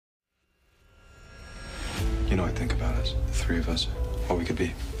You know, I think about us, the three of us, what we could be.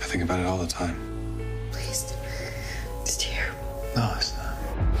 I think about it all the time. Please. It's terrible. No, it's not.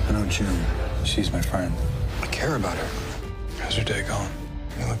 I know June. She's my friend. I care about her. How's your day going?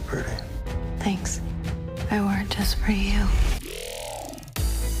 You look pretty. Thanks. I wore it just for you.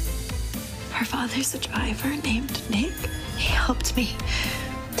 Her father's a driver named Nick. He helped me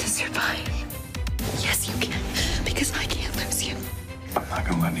to survive. Yes, you can, because I can't lose you. I'm not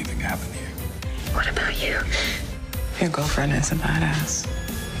gonna let anything happen to you. What about you? Your girlfriend is a badass.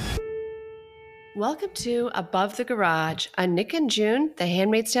 Welcome to Above the Garage, a Nick and June, the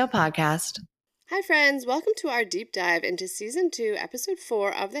Handmaid's Tale podcast. Hi, friends. Welcome to our deep dive into Season 2, Episode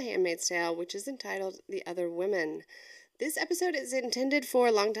 4 of The Handmaid's Tale, which is entitled The Other Women. This episode is intended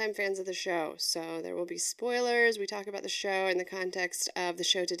for longtime fans of the show, so there will be spoilers. We talk about the show in the context of the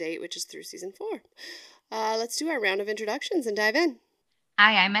show to date, which is through Season 4. Let's do our round of introductions and dive in.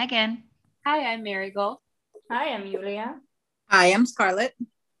 Hi, I'm Megan. Hi, I'm Marigold. Hi, I'm Yulia. Hi, I'm Scarlett.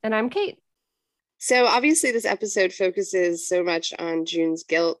 And I'm Kate. So obviously this episode focuses so much on June's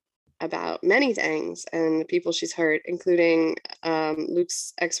guilt about many things and the people she's hurt, including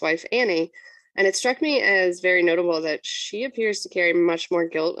Luke's ex-wife, Annie. And it struck me as very notable that she appears to carry much more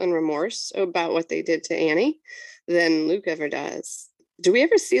guilt and remorse about what they did to Annie than Luke ever does. Do we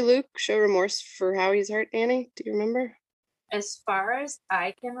ever see Luke show remorse for how he's hurt Annie? Do you remember? As far as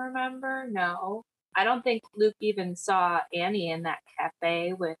I can remember, no. I don't think Luke even saw Annie in that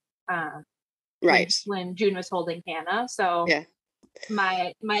cafe with right when June was holding Hannah. So yeah,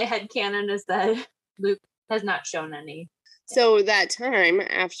 my headcanon is that Luke has not shown any. So that time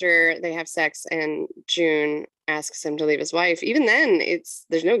after they have sex and June asks him to leave his wife, even then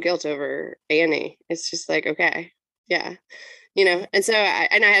there's no guilt over Annie. It's just like, okay, yeah, you know. And so I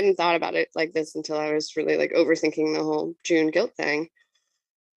hadn't thought about it like this until I was really like overthinking the whole June guilt thing.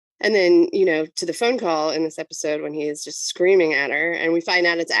 And then, you know, to the phone call in this episode when he is just screaming at her, and we find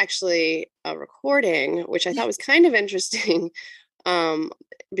out it's actually a recording, which I thought was kind of interesting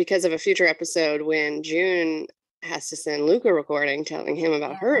because of a future episode when June has to send Luke a recording telling him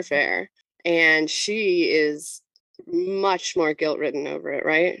about her affair. And she is much more guilt-ridden over it,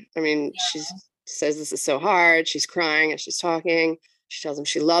 right? I mean, she says this is so hard. She's crying as she's talking. She tells him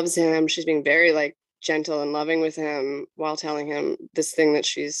she loves him. She's being very like gentle and loving with him while telling him this thing that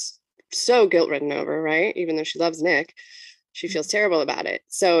she's so guilt-ridden over, right? Even though she loves Nick, she feels terrible about it.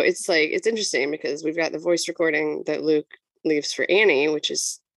 So it's like, it's interesting because we've got the voice recording that Luke leaves for Annie, which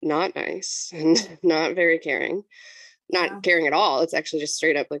is not nice and not very caring, not caring at all. It's actually just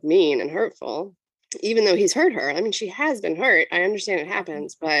straight up like mean and hurtful, even though he's hurt her. I mean, she has been hurt. I understand it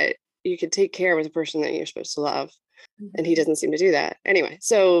happens, but you could take care with a person that you're supposed to love. And he doesn't seem to do that. Anyway,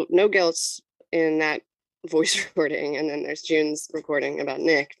 so no guilt in that voice recording. And then there's June's recording about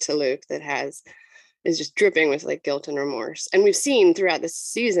Nick to Luke that is just dripping with like guilt and remorse. And we've seen throughout this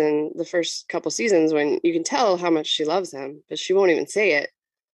season, the first couple seasons, when you can tell how much she loves him, but she won't even say it.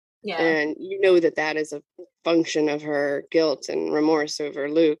 Yeah. And you know that is a function of her guilt and remorse over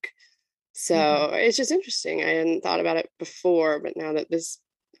Luke. So it's just interesting. I hadn't thought about it before, but now that this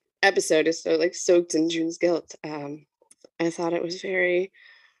episode is so like soaked in June's guilt, I thought it was very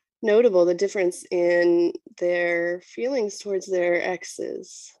notable, the difference in their feelings towards their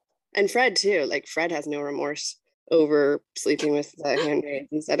exes. And Fred too. Like Fred has no remorse over sleeping with the handmaid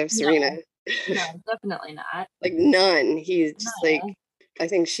instead of Serena. No, definitely not. Like none. He's just like, I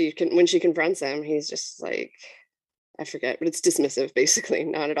think when she confronts him, he's just like, I forget, but it's dismissive, basically.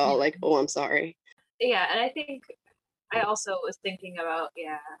 Not at all like, oh, I'm sorry. Yeah, and I think I also was thinking about,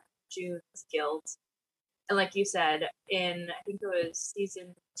 June's guilt. And like you said, I think it was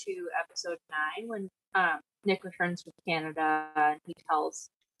season 2, episode 9, when Nick returns from Canada and he tells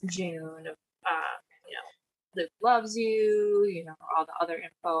June, Luke loves you, all the other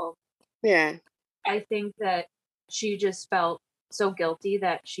info. Yeah. I think that she just felt so guilty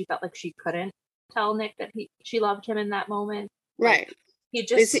that she felt like she couldn't tell Nick that she loved him in that moment. Right. Like, he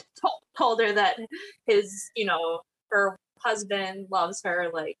just told her that his, her husband loves her,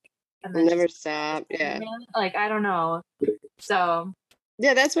 like, and then never stop. Yeah. Like, I don't know. So.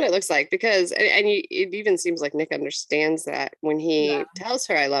 Yeah, that's what it looks like, because it even seems like Nick understands that when he tells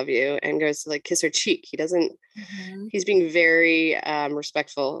her I love you and goes to like kiss her cheek. He doesn't, he's being very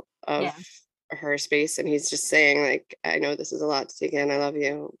respectful of her space, and he's just saying like, I know this is a lot to take in. I love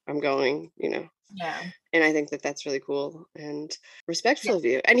you. I'm going, Yeah. And I think that that's really cool and respectful of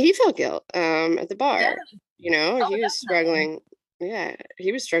you. And he felt guilt at the bar. Yeah. He was struggling. Yeah,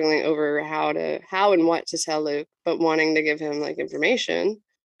 he was struggling over how and what to tell Luke, but wanting to give him like information.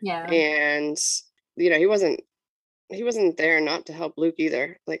 Yeah. And he wasn't he wasn't there not to help Luke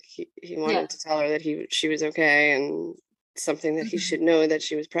either. Like he wanted to tell her that she was okay, and something that he Mhm. should know that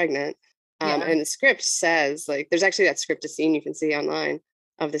she was pregnant. Yeah. And the script says, like, there's actually that scripted scene you can see online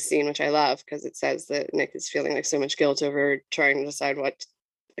of the scene, which I love, because it says that Nick is feeling like so much guilt over trying to decide what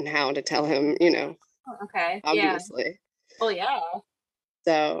and how to tell him, Oh, okay. Yeah. obviously. Well, yeah.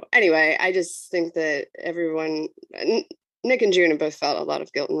 So anyway, I just think that Nick and June have both felt a lot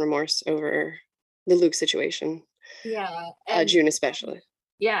of guilt and remorse over the Luke situation, Yeah. And June especially.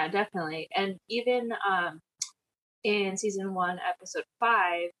 yeah, definitely. And even in season 1, episode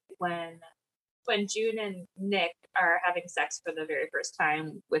 5, when June and Nick are having sex for the very first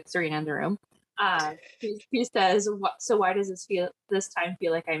time with Serena in the room, he says, So why does this time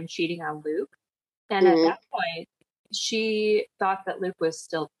feel like I'm cheating on Luke?" And at that point, she thought that Luke was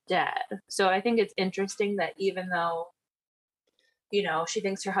still dead. So I think it's interesting that even though, she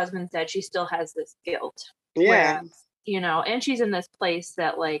thinks her husband's dead, she still has this guilt. Yeah. Whereas, and she's in this place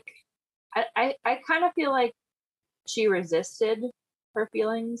that, like, I kind of feel like she resisted her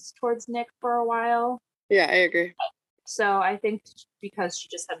feelings towards Nick for a while. Yeah, I agree. So I think because she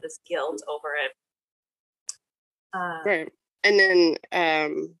just had this guilt over it. Right. And then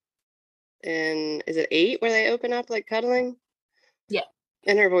is it 8 where they open up like cuddling? Yeah.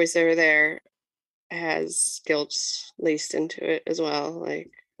 And her voiceover there has guilt laced into it as well.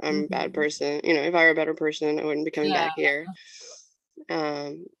 Like, I'm a bad person. If I were a better person, I wouldn't be coming back here.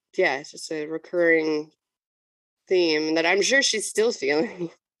 Yeah, it's just a recurring theme that I'm sure she's still feeling.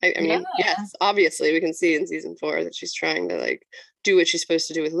 I mean, yes, obviously we can see in season 4 that she's trying to like do what she's supposed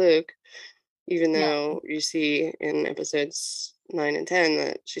to do with Luke, even though you see in episodes 9 and 10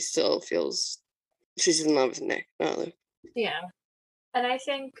 that she still feels she's in love with Nick, not Luke. Yeah. And I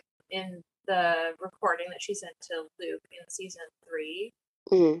think in the recording that she sent to Luke in season 3,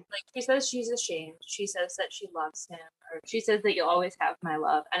 like, she says she's ashamed. She says that she loves him, or she says that you'll always have my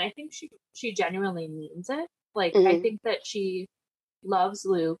love. And I think she genuinely means it. Like, I think that she loves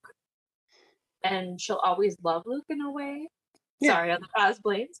Luke, and she'll always love Luke in a way. Yeah. Sorry on the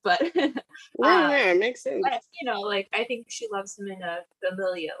cosplays, but no, it makes sense. but, like, I think she loves him in a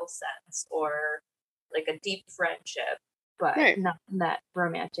familial sense, or like a deep friendship, but not in that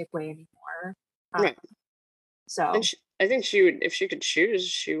romantic way anymore. Right. So And I think she would, if she could choose,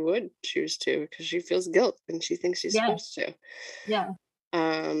 she would choose to, because she feels guilt and she thinks she's supposed to. Yeah.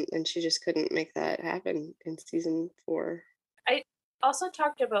 And she just couldn't make that happen in season 4. I also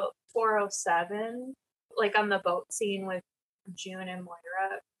talked about 407, like on the boat scene with June and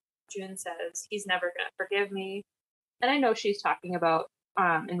Moira. June says he's never gonna forgive me, and I know she's talking about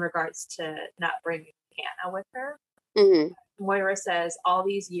in regards to not bringing Hannah with her. Moira says all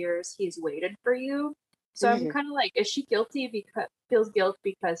these years he's waited for you. So I'm kind of like, is she guilty because feels guilt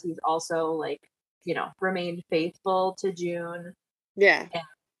because he's also, like, remained faithful to June? Yeah. And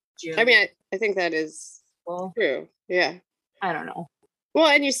June, I mean, I think that is true. Yeah. I don't know. Well,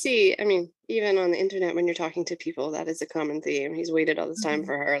 and you see, I mean, even on the internet when you're talking to people, that is a common theme. He's waited all this time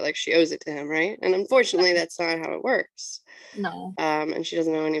for her, like she owes it to him, right? And unfortunately, that's not how it works. No. And she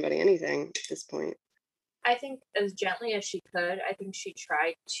doesn't owe anybody anything at this point. I think as gently as she could, I think she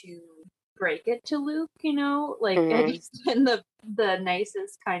tried to break it to Luke, like in the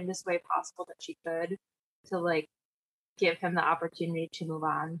nicest, kindest way possible that she could, to like give him the opportunity to move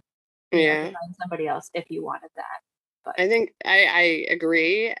on. To find somebody else if you wanted that. But I think I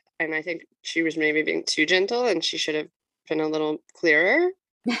agree, and I think she was maybe being too gentle, and she should have been a little clearer.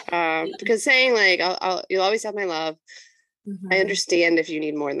 Because saying like you'll always have my love. I understand if you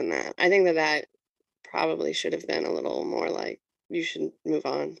need more than that. I think that probably should have been a little more like, you should move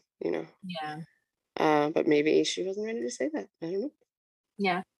on, Yeah. But maybe she wasn't ready to say that. I don't know.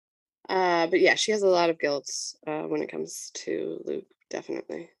 Yeah. But yeah, she has a lot of guilt when it comes to Luke,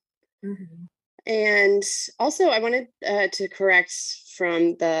 definitely. And also, I wanted to correct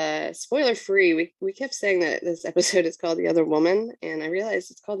from the spoiler free. We kept saying that this episode is called The Other Woman, and I realized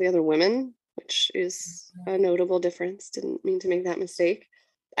it's called The Other Women, which is a notable difference. Didn't mean to make that mistake.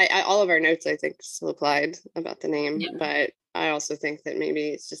 All of our notes, I think, still applied about the name, but I also think that maybe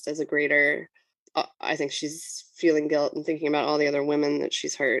it's just as a greater. I think she's feeling guilt and thinking about all the other women that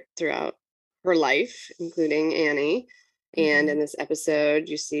she's hurt throughout her life, including Annie. And in this episode,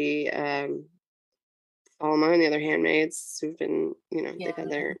 you see Alma and the other handmaids who've been, they've had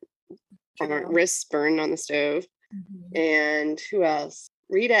their wrists burned on the stove. And who else?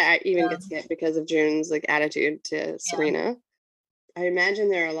 Rita even gets hit because of June's like attitude to Serena. I imagine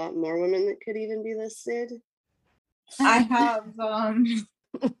there are a lot more women that could even be listed. I have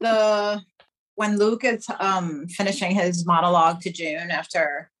when Luke is finishing his monologue to June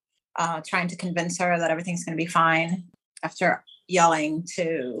after trying to convince her that everything's going to be fine. After yelling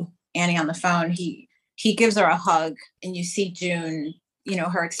to Annie on the phone, he gives her a hug, and you see June,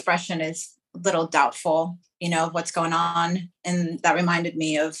 her expression is a little doubtful, of what's going on. And that reminded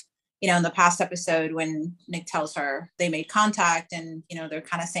me of, in the past episode when Nick tells her they made contact and, they're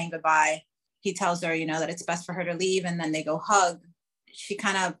kind of saying goodbye. He tells her, that it's best for her to leave, and then they go hug. She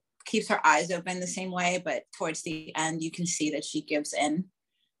kind of keeps her eyes open the same way, but towards the end, you can see that she gives in.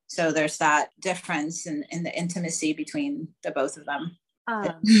 So there's that difference in the intimacy between the both of them.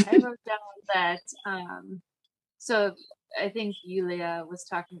 I wrote down that, so I think Yulia was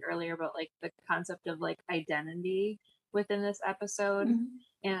talking earlier about like the concept of like identity within this episode,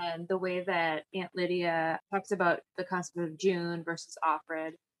 and the way that Aunt Lydia talks about the concept of June versus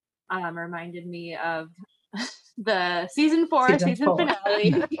Offred reminded me of the season 4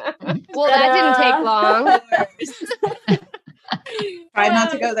 finale. Well, that didn't take long. Try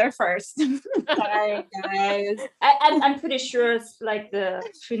not to go there first. Sorry, guys. I'm pretty sure it's like the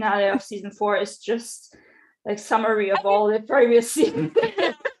finale of season 4 is just like summary of all the previous seasons,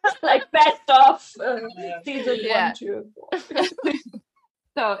 like best of season 1, 2, 4.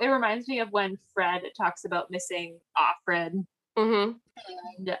 So it reminds me of when Fred talks about missing Offred. And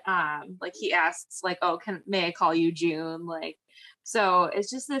like he asks, like, "Oh, may I call you June?" Like, so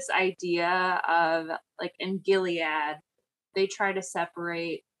it's just this idea of like in Gilead, they try to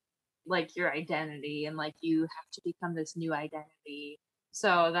separate like your identity, and like you have to become this new identity.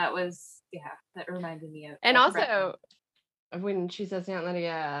 So that reminded me of. And also, when she says to Aunt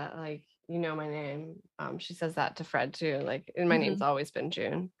Lydia, like, my name, she says that to Fred too. Like, and my name's always been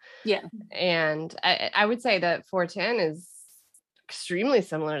June. Yeah. And I would say that 410 is extremely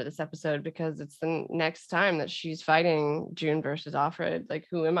similar to this episode, because it's the next time that she's fighting June versus Offred. Like,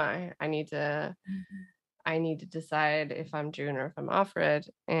 who am I? I need to decide if I'm June or if I'm Offred.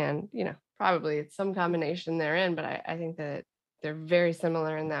 And, probably it's some combination therein, but I think that they're very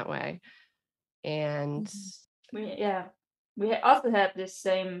similar in that way. And we also had this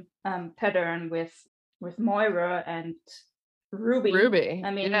same pattern with Moira and Ruby.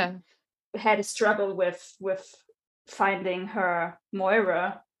 I mean, had a struggle with finding her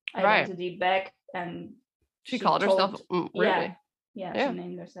Moira identity back, and she called herself Ruby. Yeah, she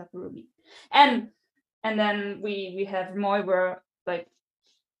named herself Ruby. And then we have Moira, like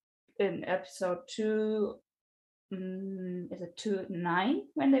in episode 2, is it 2-9,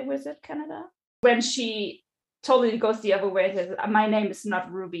 when they visit Canada, when she totally goes the other way, says, "My name is not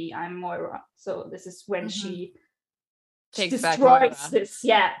Ruby, I'm Moira." So this is when she destroys this.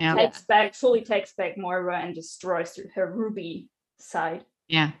 Fully takes back Moira and destroys her Ruby side.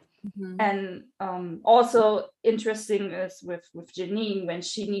 Yeah. And also interesting is with Janine, when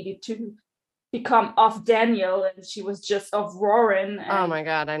she needed to become off Daniel and she was just off Warren. Oh my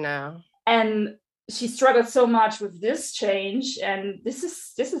God, I know. And she struggled so much with this change, and this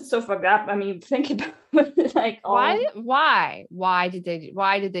is so fucked up. I mean, think about it, like, why did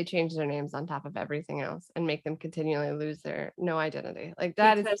they change their names on top of everything else and make them continually lose their no identity? Like,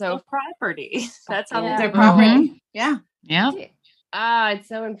 that is so property. That's how their property. Yeah. It's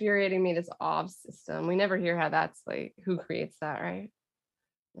so infuriating me, this off system. We never hear how that's like, who creates that, right?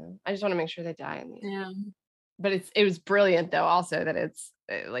 I just want to make sure they die in the end. But it was brilliant though, also, that it's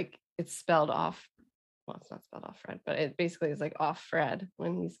like it's spelled off. Well, it's not spelled off Fred, but it basically is like off Fred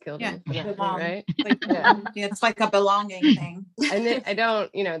when he's killed in the finale, right? It's like a belonging thing. And I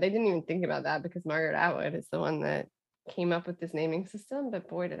don't, they didn't even think about that, because Margaret Atwood is the one that came up with this naming system, but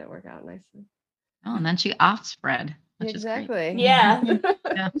boy, did it work out nicely. Oh, and then she offs Fred. Exactly. Yeah.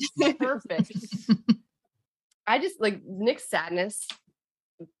 Perfect. I just like Nick's sadness.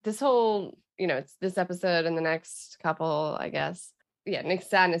 This whole, it's this episode and the next couple, I guess. Yeah, Nick's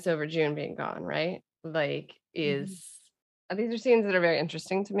sadness over June being gone, right? Like, these are scenes that are very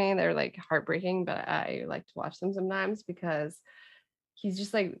interesting to me. They're like heartbreaking, but I like to watch them sometimes, because he's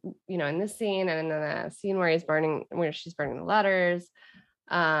just like, in this scene and in the scene where she's burning the letters,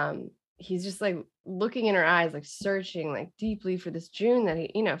 he's just like looking in her eyes, like searching like deeply for this June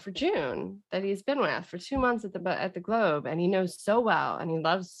that for June that he's been with for 2 months at the Globe, and he knows so well and he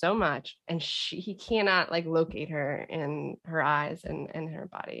loves so much, and he cannot like locate her in her eyes and her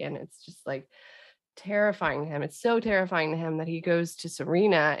body, and it's just like terrifying to him. It's so terrifying to him that he goes to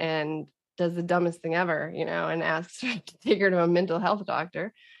Serena and does the dumbest thing ever, and asks her to take her to a mental health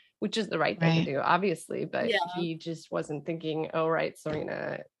doctor, which is the right thing to do, obviously, but he just wasn't thinking, oh right,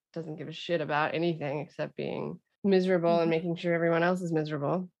 Serena doesn't give a shit about anything except being miserable and making sure everyone else is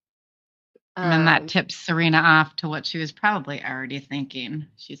miserable. And that tips Serena off to what she was probably already thinking.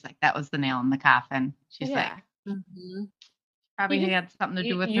 She's like, that was the nail in the coffin. She's like, Probably had something to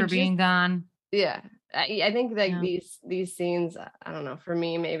do with her being gone. Yeah. I think like Yeah. these scenes, I don't know, for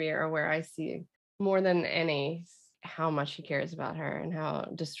me maybe are where I see more than any how much he cares about her and how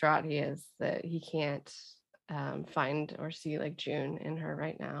distraught he is that he can't find or see like June in her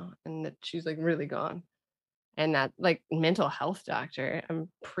right now, and that she's like really gone. And that like mental health doctor, I'm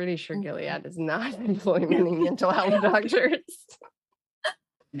pretty sure Gilead is not employing any mental health doctors.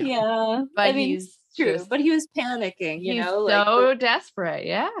 No. Yeah, But I mean, he's it's true. just- But he was panicking, you He's know, so desperate.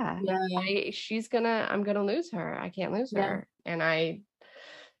 Yeah. Yeah. I'm gonna lose her. I can't lose Yeah. her. And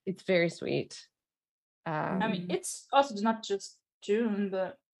it's very sweet. I mean, it's also not just June,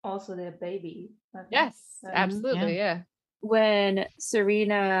 but also their baby. I think. Yes, Like, absolutely. Yeah. When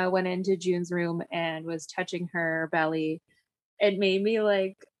Serena went into June's room and was touching her belly, it made me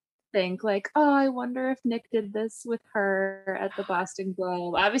like think like, oh, I wonder if Nick did this with her at the Boston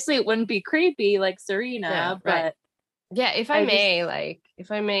Globe. Obviously, it wouldn't be creepy like Serena, Yeah, but right. Yeah, if I I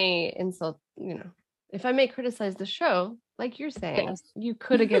may insult, if I may criticize the show, like you're saying, Yes. you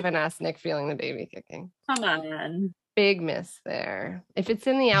could have given us Nick feeling the baby kicking. Come on. Big miss there. If it's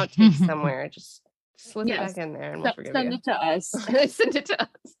in the outtakes somewhere, just slip it Yes. back in there and we'll forgive Send you. it to us. Send it to us.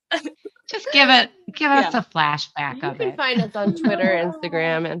 Just give us a flashback You of can it. find us on Twitter,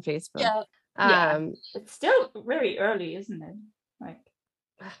 Instagram, and Facebook. Yeah. it's still really early, isn't it? Like,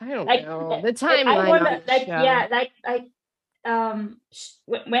 I don't like know. The I timeline wonder, on the like, show. yeah,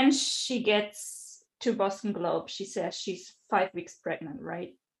 when she gets to Boston Globe, she says she's 5 weeks pregnant,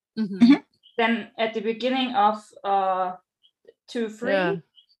 right? Mm-hmm. Then at the beginning of 2-3, Yeah.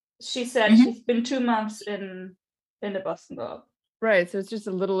 she said she's been 2 months in the Boston Globe. Right, so it's just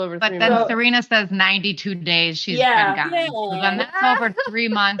a little over 3 But months. then Serena says 92 days she's Yeah. been gone. Yeah. So then that's over 3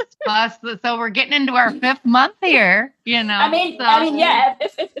 months plus. So we're getting into our 5th month here, you know. I mean, yeah.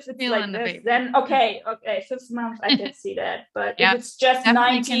 If it's Feeling like the this, baby. then okay, 5th month I can see that. But Yep, if it's just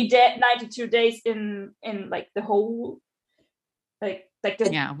definitely 92 days in like the whole, like the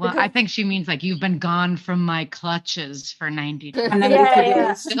Yeah, well, I think she means like you've been gone from my clutches for 90 days.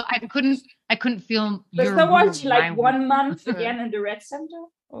 yeah. So I couldn't feel But your so was womb, she like my 1 womb. month again in the Red Center?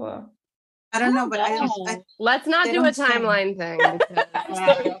 Or I don't know, but I Let's not They do a don't say. timeline thing.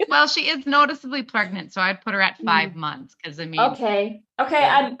 because- Well, she is noticeably pregnant, so I'd put her at 5 months because I mean, okay,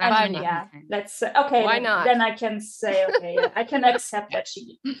 Yeah, I'm not yeah. insane. Let's okay. Why then, not? Then I can say okay. Yeah, I can accept that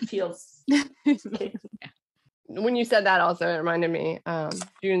she feels. Okay. When you said that, also it reminded me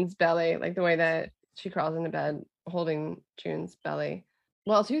June's belly, like the way that she crawls into bed holding June's belly.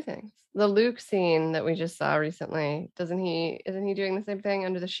 Well, 2 things. The Luke scene that we just saw recently, isn't he doing the same thing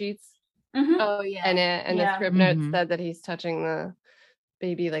under the sheets? Mhm. Oh yeah. And the script notes said that he's touching the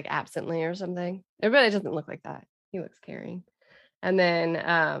baby like absently or something. It really doesn't look like that. He looks caring. And then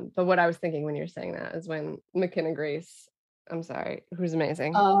but what I was thinking when you're saying that is when McKenna Grace, I'm sorry, who's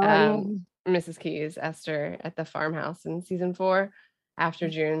amazing. Mrs. Keys, Esther, at the farmhouse in season 4, after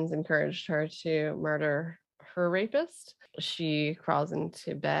June's encouraged her to murder her rapist, she crawls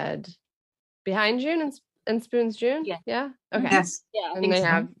into bed behind June and spoons June. Yeah. Okay. Yes. Yeah. And they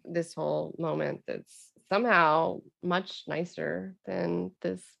have this whole moment that's somehow much nicer than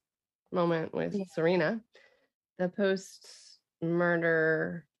this moment with Serena. The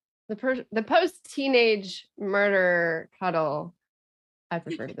post-murder, the post-teenage murder cuddle, I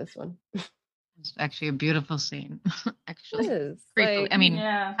prefer to this one. it's actually a beautiful scene. Actually, It is. Briefly. Like, I mean,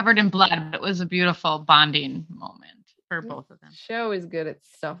 covered in blood, but it was a beautiful bonding moment for both of them. Show is good at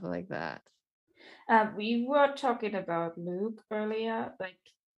stuff like that. We were talking about Luke earlier, like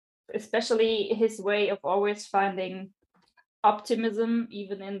especially his way of always finding optimism,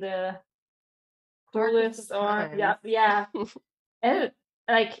 even in the coolest or yeah. And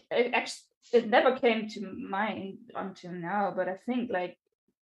like it never came to mind until now, but I think like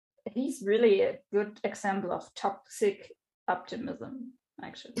he's really a good example of toxic optimism,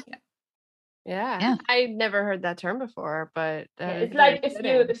 actually. Yeah. I never heard that term before, but it's like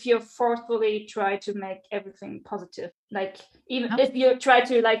if you forcefully try to make everything positive, like even if you try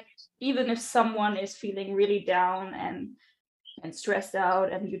to like even if someone is feeling really down and stressed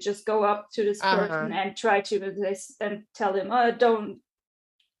out, and you just go up to this person and try to and tell him, oh, don't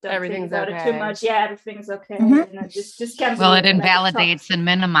everything's think about okay. it too much. Yeah, everything's okay. And just cancel. Well, it invalidates and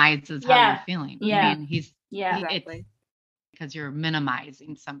minimizes how you're feeling. Yeah. I mean, exactly. Because you're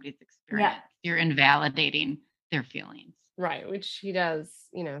minimizing somebody's experience. You're invalidating their feelings. Right, which he does,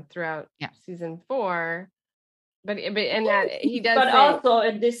 throughout season 4. But and that he does. But also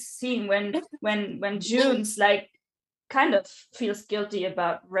in this scene when June's like kind of feels guilty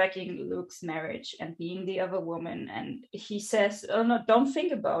about wrecking Luke's marriage and being the other woman, and he says, "Oh no, don't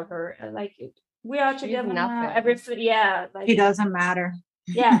think about her. Like we are She's together now. nothing. Everything, yeah. Like, He doesn't matter.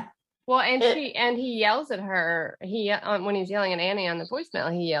 yeah. Well, and he yells at her. When he's yelling at Annie on the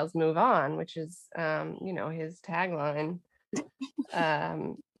voicemail, he yells "Move on," which is his tagline.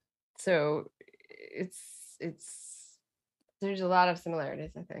 So it's there's a lot of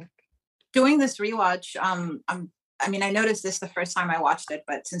similarities, I think. Doing this rewatch, I noticed this the first time I watched it,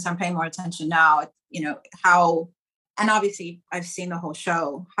 but since I'm paying more attention now, how, and obviously I've seen the whole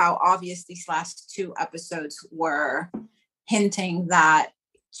show, how obvious these last 2 episodes were hinting that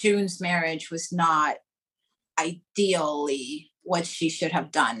June's marriage was not ideally what she should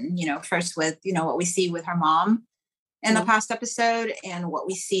have done. First with, what we see with her mom in the past episode, and what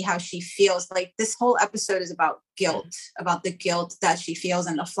we see how she feels. Like, this whole episode is about guilt, about the guilt that she feels,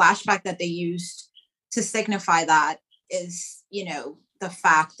 and the flashback that they used to signify that is, the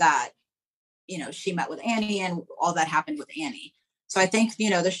fact that, she met with Annie and all that happened with Annie. So I think,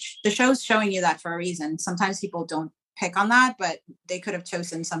 the show's showing you that for a reason. Sometimes people don't pick on that, but they could have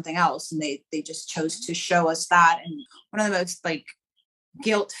chosen something else, and they just chose to show us that. And one of the most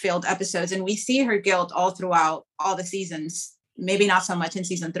guilt-filled episodes, and we see her guilt all throughout all the seasons, maybe not so much in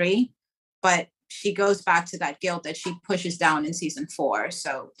season 3, but she goes back to that guilt that she pushes down in season 4.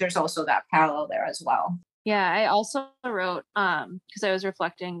 So there's also that parallel there as well. Yeah, I also wrote, because I was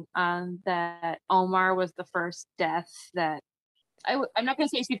reflecting on that Omar was the first death that I'm not going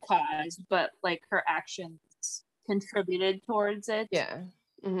to say she caused, but like her actions contributed towards it. Yeah.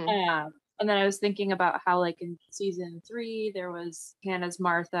 And then I was thinking about how, like, in season 3, there was Hannah's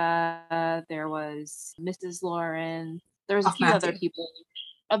Martha, there was Mrs. Lauren, there was a few other people.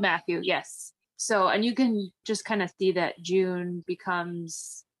 Of Matthew, yes. So, and you can just kind of see that June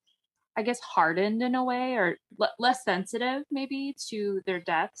becomes, I guess, hardened in a way, or less sensitive maybe to their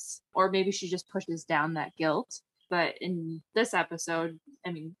deaths, or maybe she just pushes down that guilt. But in this episode,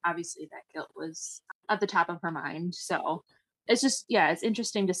 obviously that guilt was at the top of her mind. So it's just, it's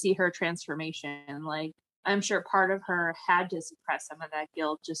interesting to see her transformation. Like, I'm sure part of her had to suppress some of that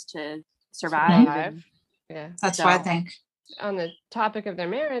guilt just to survive. Yeah. That's what I think. On the topic of their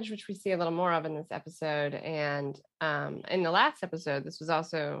marriage, which we see a little more of in this episode, and in the last episode, this was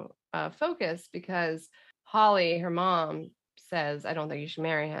also a focus because Holly, her mom, says, "I don't think you should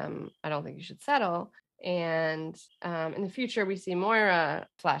marry him. I don't think you should settle." And in the future, we see Moira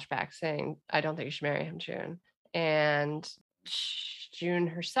flashback saying, "I don't think you should marry him, June." And June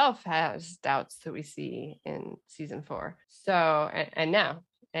herself has doubts that we see in season 4. So, and now,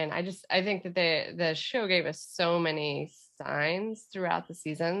 and I think that the show gave us so many signs throughout the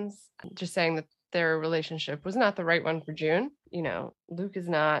seasons, just saying that their relationship was not the right one for June. Luke is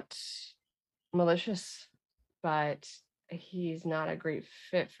not malicious, but he's not a great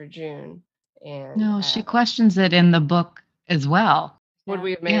fit for June. And no, she questions it in the book as well. Would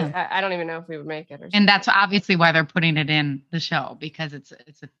we have made? Yeah. I don't even know if we would make it. And that's obviously why they're putting it in the show, because it's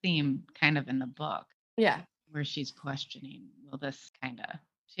a theme kind of in the book. Yeah, where she's questioning. Well, this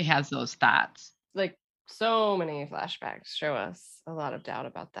she has those thoughts. Like, so many flashbacks show us a lot of doubt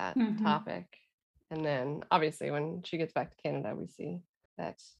about that topic. And then obviously when she gets back to Canada, we see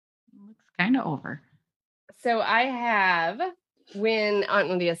that it looks kind of over. So I have, when Aunt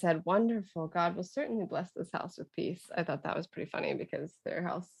Lydia said, "Wonderful, God will certainly bless this house with peace," I thought that was pretty funny because their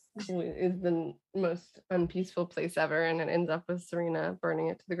house is the most unpeaceful place ever, and it ends up with Serena burning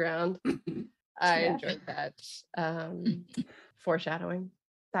it to the ground. I enjoyed that foreshadowing.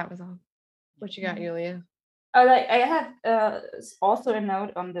 That was all. What you got, Yulia? I have also a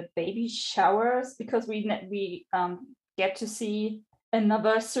note on the baby showers, because we get to see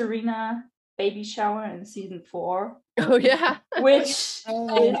another Serena baby shower in season 4. Oh yeah, which is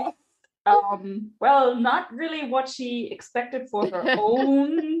not really what she expected for her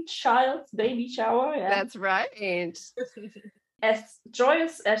own child's baby shower. Yeah. That's right. As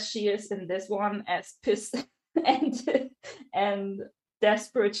joyous as she is in this one, as pissed and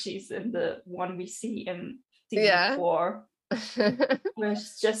desperate she's in the one we see in season 4. Where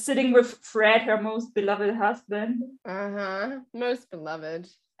she's just sitting with Fred, her most beloved husband. Most beloved.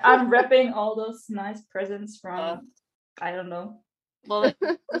 Unwrapping all those nice presents from, I don't know. Well,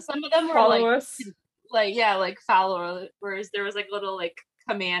 some of them were followers. like followers. Whereas there was like little like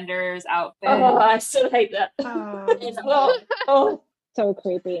commanders outfit. Oh, I still hate that. Oh, so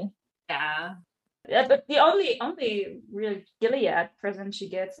creepy. Yeah. Yeah, but the only real Gilead present she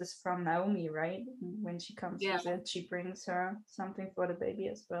gets is from Naomi, right? When she comes visit, she brings her something for the baby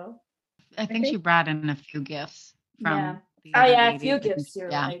as well. I think she brought in a few gifts from a few gifts. You're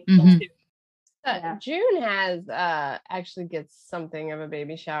right. June has actually gets something of a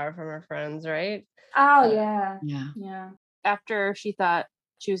baby shower from her friends, right? Oh yeah. After she thought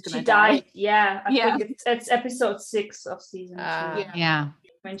she was gonna she die. died. Yeah, I Yeah. think it's episode 6 of season 2. Yeah.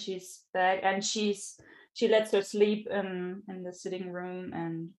 When she's back, and she lets her sleep in the sitting room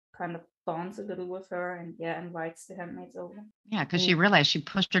and kind of bonds a little with her, and invites the handmaids over. Yeah, because she realized she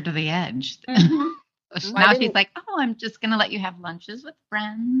pushed her to the edge. Mhm. Now she's like, oh, I'm just gonna let you have lunches with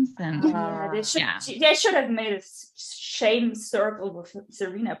friends, and They should have made a shame circle with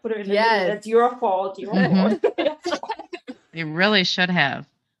Serena. Put her in the middle. It's your fault. Your fault. They really should have.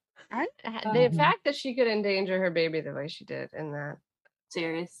 The fact that she could endanger her baby the way she did in that.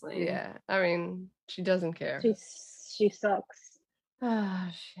 Seriously. Yeah. I mean, she doesn't care. She sucks.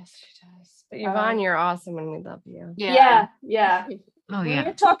 Yes, she does. But Yvonne, you're awesome and we love you. Yeah. Oh yeah.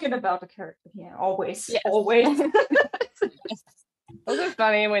 We're talking about the character here. Always. Wasn't it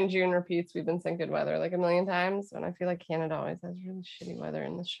funny when June repeats we've been saying good weather like a million times, when I feel like Canada always has really shitty weather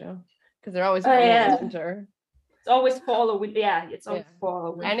in this show because they're always winter. It's always fall or winter. Yeah, it's always fall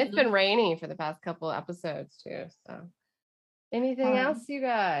or winter. And it's been rainy for the past couple episodes too. So, anything else, you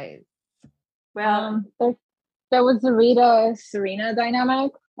guys? Well, there was the Rita Serena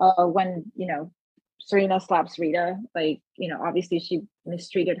dynamic. When Serena slaps Rita, like obviously she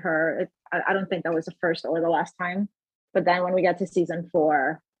mistreated her. I don't think that was the first or the last time. But then when we get to season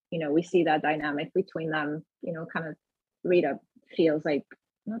 4, we see that dynamic between them. Kind of Rita feels like,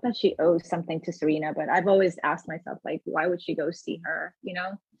 not that she owes something to Serena, but I've always asked myself, like, why would she go see her?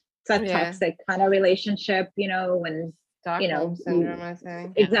 It's a toxic kind of relationship, when Stockholm syndrome, I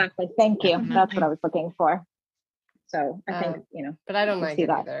think. Exactly. Thank you. That's what I was looking for. So I think, but I don't like it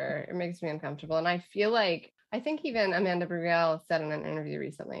that. either. It makes me uncomfortable. And I feel like, I think even Amanda Brugel said in an interview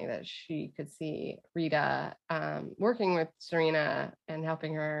recently that she could see Rita working with Serena and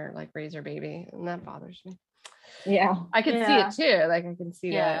helping her like raise her baby. And that bothers me. Yeah. I could see it too. Like I can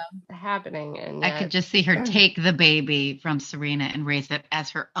see that happening. And I could just see her take the baby from Serena and raise it as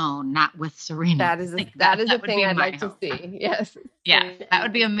her own, not with Serena. That is the thing I'd like to see. Yes. Yeah. That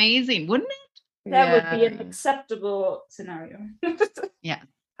would be amazing, wouldn't it? That would be an acceptable scenario. Yeah.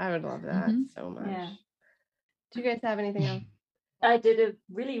 I would love that so much. Yeah. Do you guys have anything else? I did a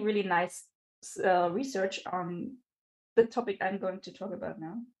really, really nice research on the topic I'm going to talk about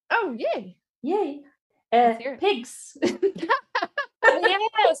now. Oh, yay. Yay. Pigs.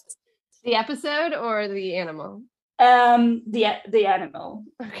 Yes. The episode or the animal? The animal.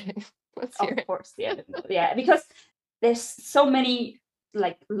 Okay. Let's hear it. Of course, the animal. Yeah, because there's so many,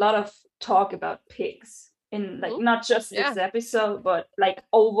 like, a lot of talk about pigs in, like, not just this episode, but like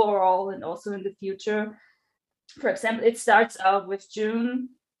overall and also in the future. For example, it starts out with June.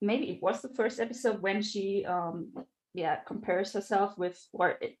 Maybe it was the first episode when she compares herself with,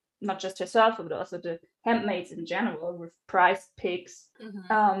 or not just herself, but also the handmaids in general, with prized pigs.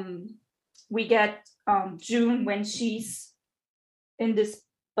 We get June when she's in this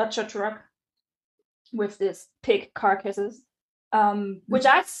butcher truck with this pig carcasses, which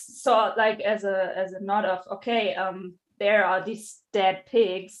I saw like as a nod of, okay, there are these dead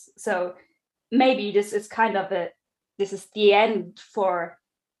pigs, so maybe this is this is the end for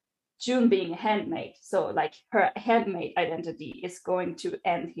June being a handmaid. So like her handmaid identity is going to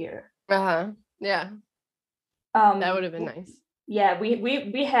end here. Yeah. That would have been nice. Yeah,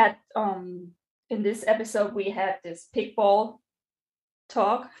 we had in this episode we had this pig ball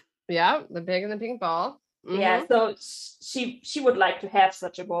talk. Yeah, the pig and the pink ball. Yeah, so she would like to have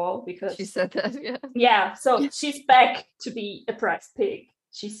such a ball because she said that. Yeah, so she's back to be a prize pig.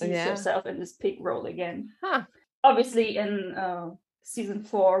 She sees herself in this pig role again. Obviously, in season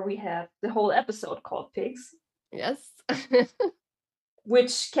 4, we have the whole episode called Pigs. Yes.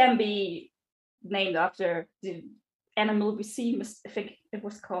 Which can be named after the animal we see. I think it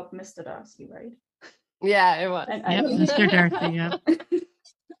was called Mr. Darcy, right? Yeah, it was. Mr. Darcy, yeah.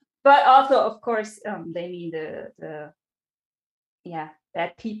 But also, of course, they mean the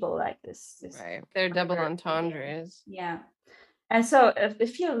bad people like this. Right. They're double entendres. Yeah. And so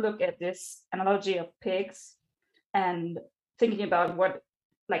if you look at this analogy of pigs and thinking about what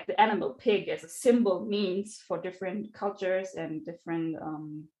like the animal pig as a symbol means for different cultures and different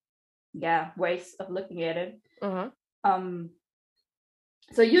ways of looking at it.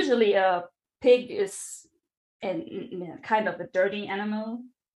 So usually a pig is kind of a dirty animal,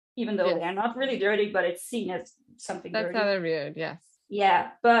 even though they're not really dirty, but it's seen as something dirty. That's how they're viewed, yes.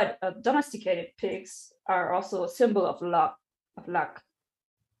 Yeah, but domesticated pigs are also a symbol of luck,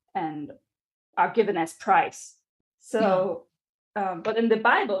 and are given as prize. So, but in the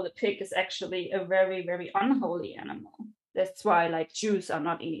Bible, the pig is actually a very, very unholy animal. That's why, like, Jews are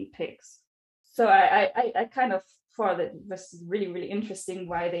not eating pigs. So I kind of thought that it was really, really interesting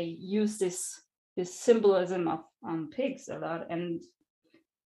why they use this symbolism of pigs a lot. And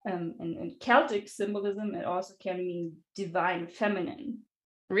in Celtic symbolism, it also can mean divine feminine.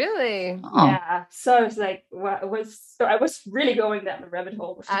 Really? Oh. Yeah. So it's like, well, I was really going down the rabbit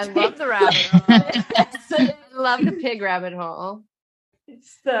hole. With I the love the pigs. rabbit hole. I love the pig rabbit hole.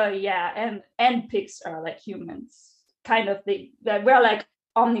 It's and pigs are like humans, kind of. That we're like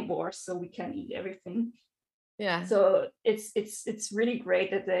omnivores, so we can eat everything. Yeah. So it's really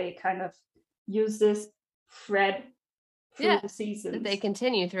great that they kind of use this thread through the seasons. That they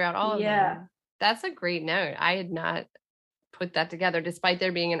continue throughout all of them. That's a great note. I had not put that together, despite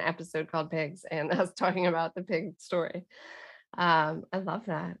there being an episode called Pigs and us talking about the pig story. I love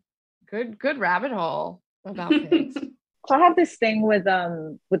that. Good rabbit hole about pigs. So I have this thing with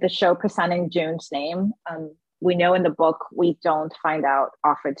the show presenting June's name. We know in the book we don't find out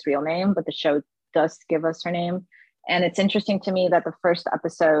Offred's real name, but the show does give us her name. And it's interesting to me that the first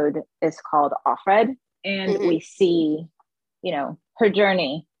episode is called Offred, and we see, you know, her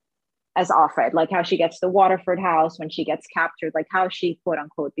journey as Offred, like how she gets to Waterford House when she gets captured, like how she quote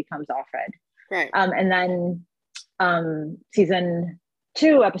unquote becomes Offred. Right. And then season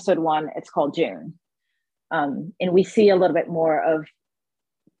 2, episode 1, it's called June. And we see a little bit more of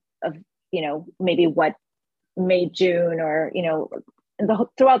you know, maybe what made June, or you know,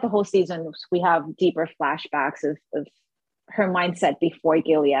 throughout the whole season we have deeper flashbacks of her mindset before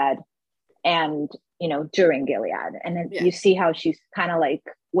Gilead and, you know, during Gilead, and then you see how she's kind of like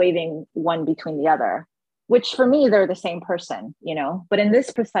waving one between the other, which for me they're the same person, you know. But in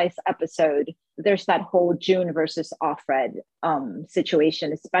this precise episode there's that whole June versus Offred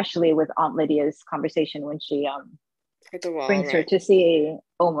situation, especially with Aunt Lydia's conversation when she brings her to see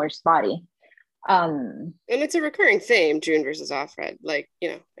Omer's body. And it's a recurring theme, June versus Offred, like, you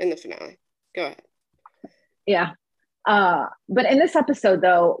know, in the finale. Go ahead. Yeah. But in this episode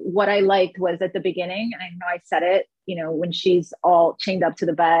though, what I liked was at the beginning, and I know I said it, you know, when she's all chained up to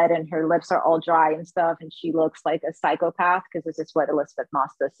the bed and her lips are all dry and stuff, and she looks like a psychopath, because this is what Elizabeth Moss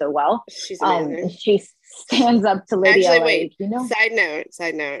does so well. She's amazing. She stands up to Lydia. Actually, like, wait, you know,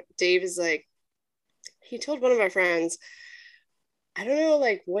 side note, Dave is like, he told one of our friends, I don't know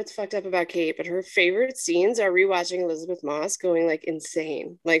like what's fucked up about Kate, but her favorite scenes are rewatching Elizabeth Moss going like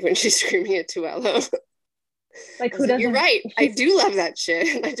insane, like when she's screaming at Tuello. Like, who doesn't? You're right. I do love that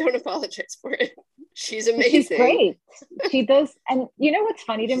shit, and I don't apologize for it. She's amazing. She's great. She does. And you know what's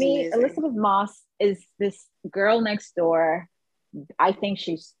funny to me? Amazing. Elizabeth Moss is this girl next door. I think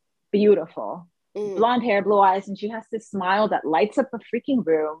she's beautiful. Blonde hair, blue eyes, and she has this smile that lights up a freaking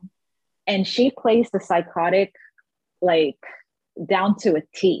room. And she plays the psychotic like down to a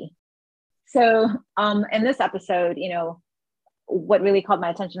T. So in this episode, you know, what really caught my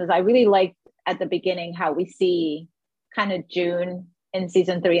attention is I really liked at the beginning how we see kind of June in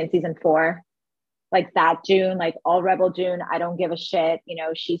season 3 and season 4, like that June, like all rebel June, I don't give a shit, you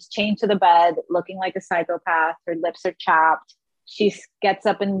know, she's chained to the bed looking like a psychopath, her lips are chapped, she gets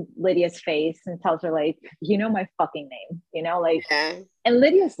up in Lydia's face and tells her like, you know my fucking name, you know, like, and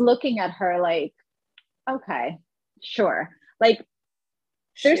Lydia's looking at her like, okay, sure. Like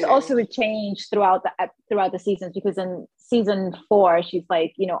there's also a change throughout the seasons, because in season 4 she's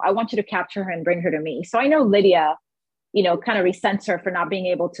like, you know, I want you to capture her and bring her to me. So I know Lydia, you know, kind of resents her for not being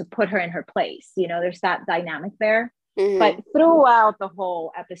able to put her in her place, you know, there's that dynamic there. But throughout the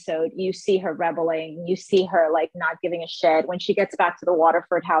whole episode you see her rebelling, you see her like not giving a shit. When she gets back to the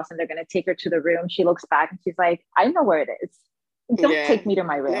Waterford house and they're going to take her to the room, she looks back and she's like, I know where it is, don't take me to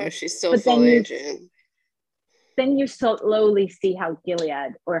my room. No, she's still full agent. Then you slowly see how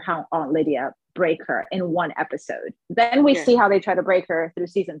Gilead or how Aunt Lydia break her in one episode. Then we see how they try to break her through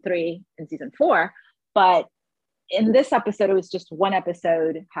season 3 and season 4. But in this episode, it was just one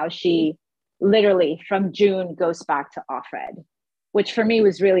episode, how she literally from June goes back to Offred, which for me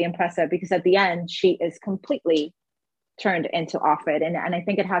was really impressive, because at the end, she is completely turned into Offred. And I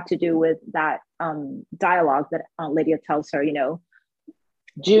think it had to do with that dialogue that Aunt Lydia tells her, you know,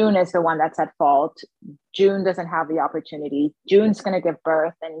 June is the one that's at fault. June doesn't have the opportunity. June's going to give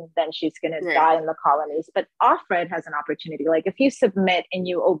birth and then she's going to die in the colonies. But Offred has an opportunity. Like if you submit and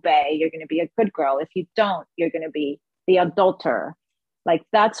you obey, you're going to be a good girl. If you don't, you're going to be the adulterer. Like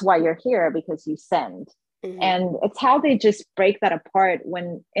that's why you're here, because you sinned. And it's how they just break that apart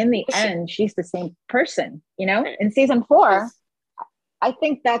when in the end, she's the same person, you know? In season 4, I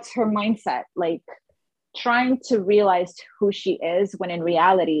think that's her mindset. Like, trying to realize who she is when in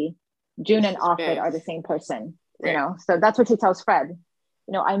reality June and Offred are the same person, you know. So that's what she tells Fred,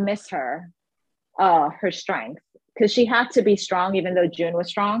 you know, I miss her strength, because she had to be strong even though June was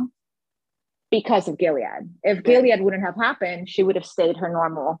strong because of Gilead. If Gilead wouldn't have happened, she would have stayed her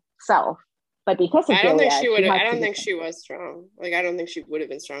normal self. But because of I don't think Gilead, she would have. had I to don't be think she was strong. Like, I don't think she would have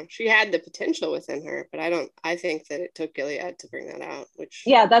been strong. She had the potential within her, but I think that it took Gilead to bring that out. Which,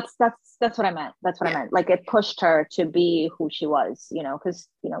 yeah, that's what I meant. That's what I Yeah. meant. Like, it pushed her to be who she was, because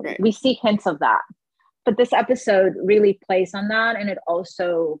Right. we see hints of that. But this episode really plays on that, and it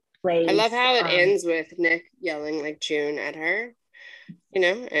also plays. I love how it ends with Nick yelling like June at her, and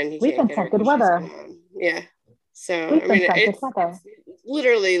he We've can't been get her sent good 'cause she's weather. gone. Yeah. So We've I been mean, sent good it's weather.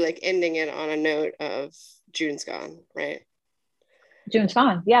 literally like ending it on a note of June's gone, right? June's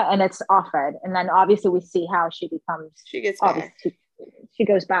gone, yeah, and it's Offred, and then obviously we see how she becomes. She gets Obviously, back. she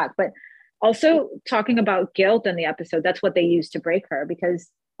goes back, but also talking about guilt in the episode. That's what they use to break her,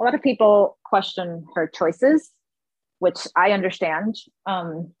 because a lot of people question her choices, which I understand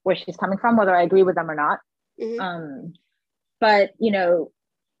where she's coming from, whether I agree with them or not. Mhm. But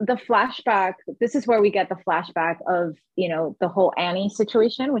the flashback. This is where we get the flashback of the whole Annie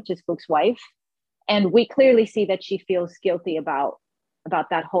situation, which is Luke's wife, and we clearly see that she feels guilty about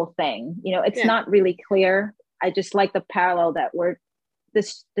that whole thing. It's Yeah. not really clear. I just like the parallel that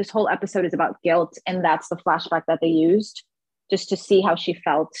this whole episode is about guilt, and that's the flashback that they used just to see how she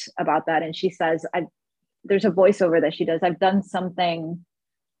felt about that. And she says, there's a voiceover that she does. I've done something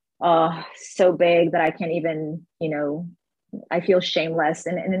so big that I can't even, I feel shameless.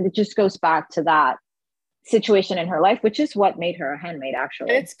 And it just goes back to that situation in her life, which is what made her a handmaid, actually.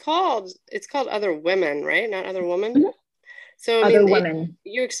 And it's called Other Women, right? Not Other Woman. Mm-hmm. So I Other mean, women.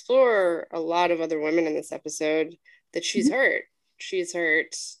 You explore a lot of other women in this episode that she's Mm-hmm. hurt. She's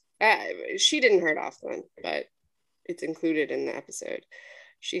hurt. She didn't hurt Offland, but it's included in the episode.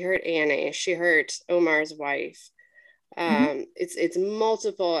 She hurt Annie. She hurt Omar's wife. It's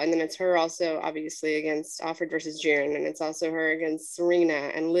multiple, and then it's her also obviously against Offred versus June, and it's also her against Serena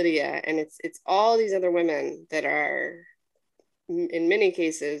and Lydia, and it's all these other women that are in many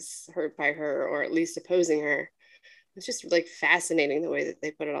cases hurt by her, or at least opposing her. It's just like fascinating the way that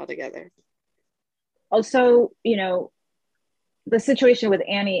they put it all together. Also, the situation with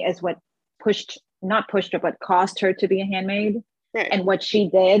Annie is what not pushed her, but caused her to be a handmaid. Right. And what she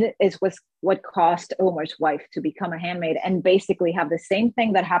did was what caused Omar's wife to become a handmaid, and basically have the same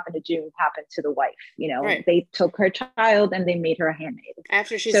thing that happened to June happen to the wife. Right. They took her child and they made her a handmaid.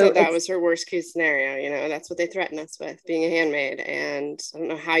 After she said that was her worst case scenario, that's what they threatened us with, being a handmaid. And I don't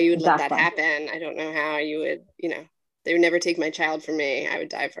know how you would let that happen. I don't know how you would, they would never take my child from me. I would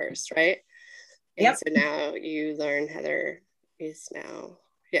die first, right? And yep. So now you learn Heather is now,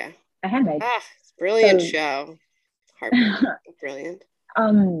 a handmaid. It's a brilliant show. Heartbreaking. Brilliant.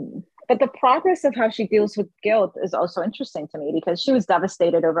 But the progress of how she deals with guilt is also interesting to me, because she was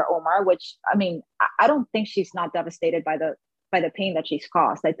devastated over Omar, which, I mean, I don't think she's not devastated by the pain that she's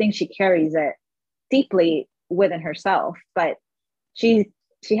caused. I think she carries it deeply within herself, but she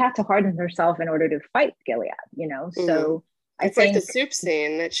had to harden herself in order to fight Gilead, So it's like the soup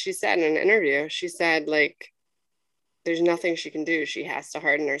scene that she said in an interview. She said, like, there's nothing she can do. She has to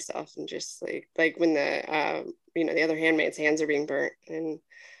harden herself, and just like when the the other handmaid's hands are being burnt in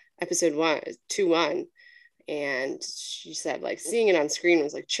episode 1, and she said, like, seeing it on screen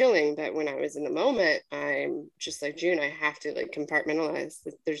was like chilling, but when I was in the moment, I'm just like June. I have to like compartmentalize.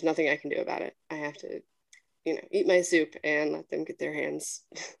 There's nothing I can do about it. I have to, eat my soup and let them get their hands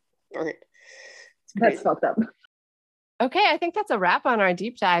burnt. That's fucked up. Okay, I think that's a wrap on our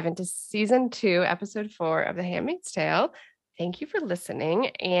deep dive into season 2, episode 4 of The Handmaid's Tale. Thank you for listening,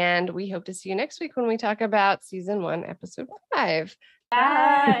 and we hope to see you next week when we talk about season 1, episode 5.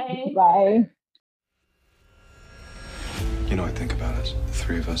 Bye. Bye. I think about us, the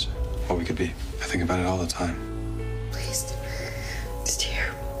three of us, what we could be. I think about it all the time. Please. It's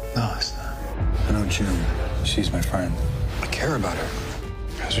terrible. No, it's not. I know June. She's my friend. I care about her.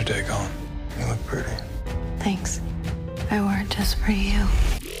 How's your day going? You look pretty. Thanks. I wore it just for you.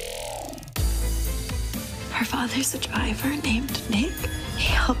 Her father's a driver named Nick.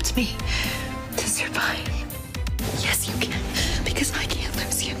 He helped me to survive. Yes, you can, because I can't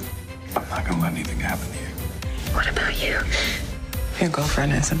lose you. I'm not gonna let anything happen to you. What about you? Your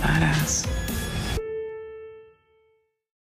girlfriend is a badass.